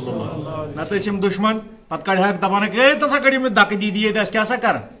خداے صلی اللہ نتہٕ ٲسۍ یِم دشمن پتہٕ کڑہاکھ دپانکھ اے ژٕ ہسا کڑ یِم دکہٕ دیٖدی ییٚتہِ اَسہِ کیٛاہ سا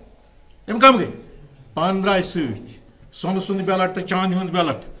کران یِم کم گٔے پانہٕ درٛاے سۭتۍ سۄنہٕ سُنٛد بیلٹ تہٕ چاندِ ہُنٛد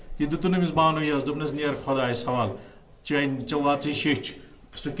بیلٹ یہِ دِتُن أمِس بانویَس دوٚپنس نیر خۄدایس حوالہٕ ژےٚ واژٕے شیٚچھ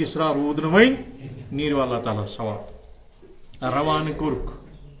سُہ کِسرا روٗد نہٕ وۄنۍ نیٖرِو اللہ تعالیٰ ہس حوالہٕ روانہٕ کوٚرُکھ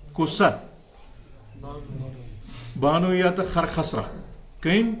کُس سا بانویا تہٕ خرخسرا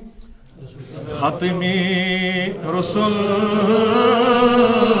کٔمۍ ختمِ رسول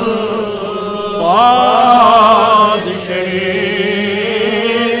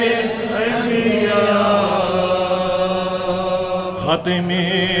ختمِ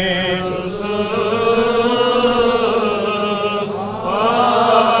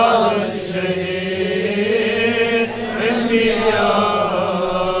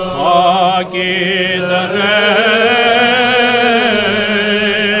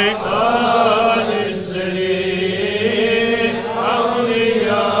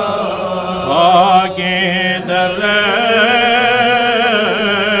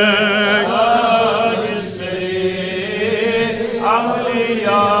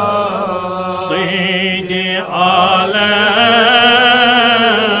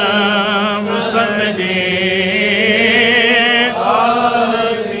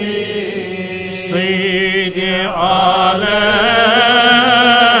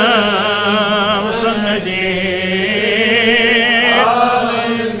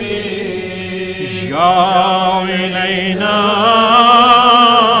جاؤ الینا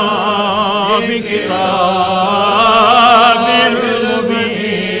بکتاب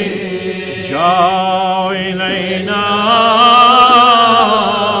المبین جاؤ الینا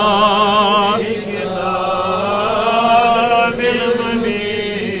بکتاب المبین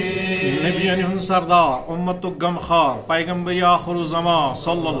نبیان ہن سردار امت غم خار پیغمبر آخر الزمان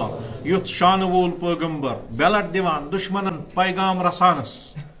صلی اللہ یت شان وول پیغمبر بیلٹ دیوان دشمنن پیغام رسانس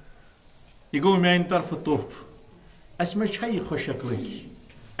یہ گو میان طرف تحف اس میں چھا یہ خوش اخلاقی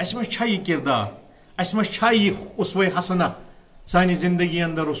اس میں چھا یہ کردار اس میں چھا یہ اسوہ حسنہ سانی زندگی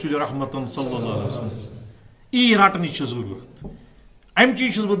اندر رسول رحمت صلی اللہ علیہ وسلم ای رٹنی چھ ضرورت ام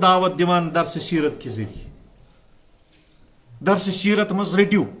چیز چھس بہ دعوت دیوان درس سیرت کے ذریعے درس سیرت مز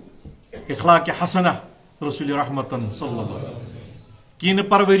رٹیو اخلاق حسنہ رسول رحمت صلی اللہ علیہ وسلم کین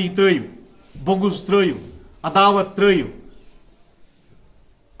پروری ترایو بغض ترایو عداوت ترایو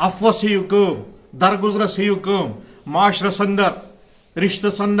افوس ہیو کم درگزرس ہیو کم معاشرس اندر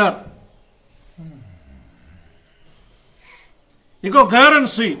رشتس اندر یہ گو غیرن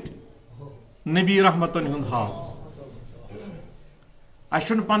سیت نبی رحمتن ہند حال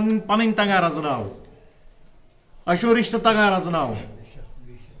اچھن پن تگان رزناو اچھو رشتہ تگان رزناو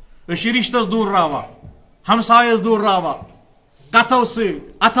اچھ رشتس دور راوا ہمسایس دور راوا کتھو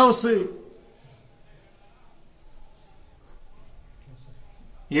ست اتھو ست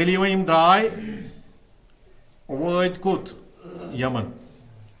یلی یم درائے وات کوت یمن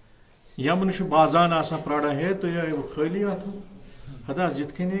یمن بازان آسان پراران ہے تو یہ خالی اتھو ہدا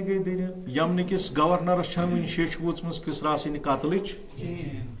جت کن گئی دلیل یمن کس گورنرس چھن ون شیش وچم کسرا سن قتلچ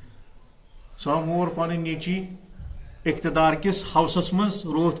سو مور پن نیچی اقتدار کس ہاؤسس مز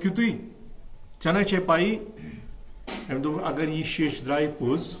روت کیتوی ژے چھے پائی ام دو اگر یہ شیش درائے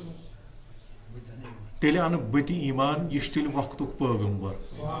پوز تیل ان بتی ایمان یہ تیل وقت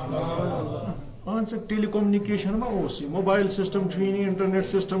پیغمبر اہن سا ٹیلی کومنیکیشن ما موبائل سسٹم چھی انٹرنیٹ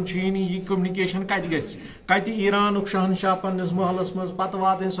سسٹم چھی یہ کومنیکیشن کت گھت ایران شہنشاہ پنس محلس مز پتہ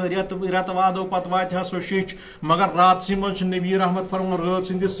واتن سو رت وادو پتہ وات سو شیچ مگر رات سی مز نبی رحمت فرمان رات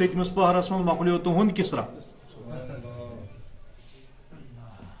سندس ستمس پہرس مز مکلیو تہند کسرا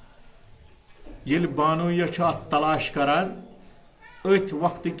یل بانو یہ تلاش کران ات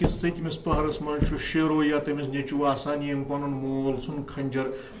وقت کس ستمس پہرس من شیرو یا تمس نیچو آسان یم پن مول سن خنجر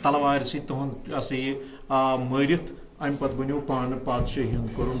تلوار سی تہند یہ مرت ام پتہ بنو پان پادشاہی ہند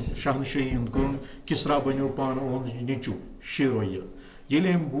کورن شہنشاہی ہند کورن کسرا بنو پان اہد نیچو شیرو یل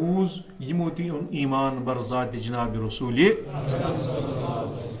ام بوز یمو تی ایمان بر ذات جناب رسول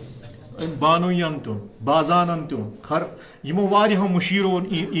بانو تون بازان تون خر یمو واریاہو مشیرو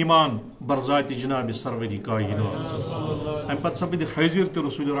ایمان بر ذات جناب سروری کائنات ام پتہ سپد حاضر تہ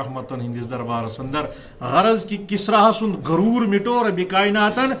رسول رحمتن ہندس دربارس اندر غرض کہ کسرا سند غرور مٹو رب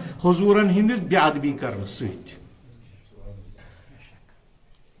کائناتن حضورن ہندس بے ادبی کرنے ست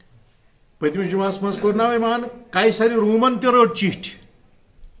پتم جمعس مز کورنا ایمان قیصر رومن تہ رٹ چٹھ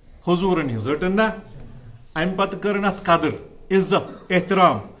حضورن ہز رٹن نا ام پتہ کرن ات قدر عزت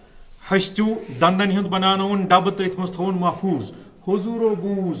احترام ہستو دندن ہند بنانون ڈب تت مز تھون محفوظ حضورو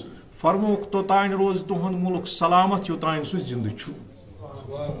بوز فرموک توتان روز تہند ملک سلامت یوتان سہ زندہ چھ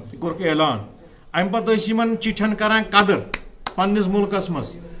کورک اعلان ام پتہ یمن چٹھن کران قدر پنس ملکس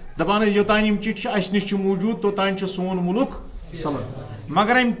مز دپان یوتان یم چٹھ اس نش موجود توتان سون ملک سلام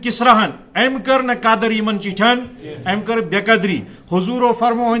مگر ام کسرہن ام کر نہ قدر یمن چٹھن ام کر بے قدری حضورو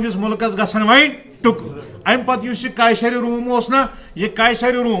فرمو ہندس ملکس گژھن وین ٹک ام پتہ اس قیصر روم اس نا یہ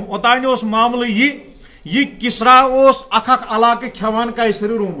قیصر روم اوتان اس معاملہ یہ کسرا اس اخ علاقہ کھوان قیصر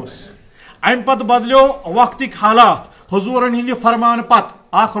رومس ام پتہ بدلیو وقتک حالات حضورن ہند فرمان پتہ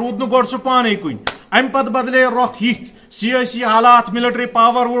اخ رود نہ گۄڈٕ سُہ پانے کُن ام پتہ بدلے رخ یِتھ سیاسی حالات ملٹری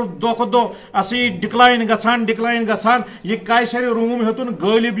پاور دۄہ کھۄتہٕ دۄہ اسی ڈکلائن گژھان یہ قیصر روم ہیوٚتُن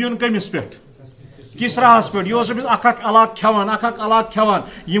غٲلب یُن کٔمِس پٮ۪ٹھ کسراہس پہ یہ اخ علاقہ کھوان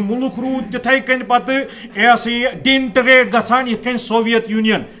یہ ملک رود تتھے کن پتہ یہ ڈی انٹگریٹ گھان یت کن سوویت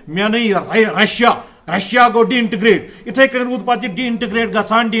یونین مینی رشیا گو ڈی انٹگریٹ اتھے کن رود پتہ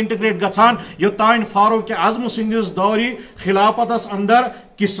ڈی انٹگریٹ گھان یوتان فاروق اعظم سندس دوری خلافتس اندر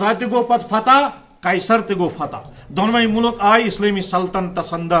کسرا تہ گو پتہ فتح قیصر تہ گو فتح دونوے ملک آئے اسلامی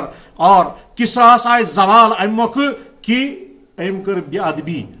سلطنتس اندر اور کسراہس آئے زوال ام موقع کہ ام کر بے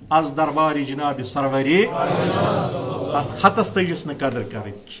ادبی از دربار جناب سروری ات خطس تجس نا قدر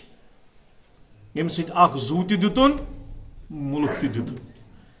کریں یم سٹ اخ زو تہ دتن ملک تہ دتن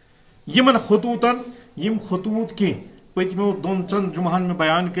یمن خطوطن یم خطوط کی پتمو دون چند جمعہن میں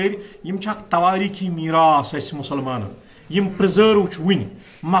بیان کر یم چھ اخ تواریخی میراث اس مسلمان یم پرزرو چھ ون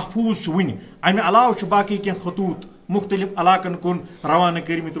محفوظ چھ ون امہ علاوہ چھ باقی کی خطوط مختلف علاقن کن روانہ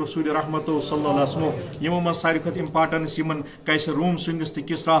کرمت رسول رحمت صلی اللہ علیہ وسلم یمو من ساروی کھت امپارٹنس یمن کیسر روم سندس تو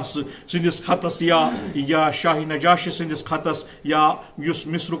کسرا سندس خطس یا شاہی نجاشی سندس خطس یا یس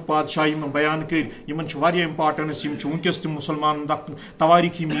مصرک بادشاہ یمن بیان کر یمن واریاہ امپارٹنس یم ونکس تم مسلمان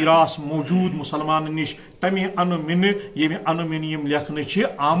تواریخی میراث موجود مسلمان نش تمہ ان من یم ان من یم لکھنے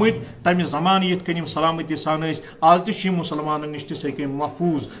آمت تمہ زمانہ یت کن سلامتی سان آج تہ مسلمان نش تہ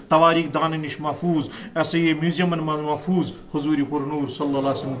محفوظ تواریخ دان نش محفوظ ایسا یہ میوزیمن من محفوظ حضور پر نور صلی اللہ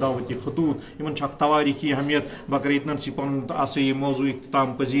علیہ وسلم دعوتی خطوط یمن چھ تواریخی اہمیت بکر اتنا سی پن یہ موضوع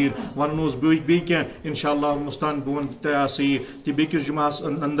اختتام پذیر ونوس بی کیا انشاءاللہ مستان بون تہ بیکس جمعس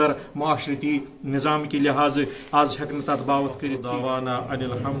اندر معاشرتی نظام کے لحاظ آز ہیکن تر دعوت کر دعوانا ان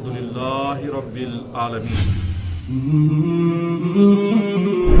الحمدللہ رب العالمین.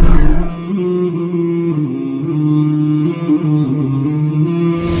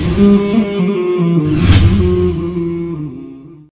 Mm-hmm.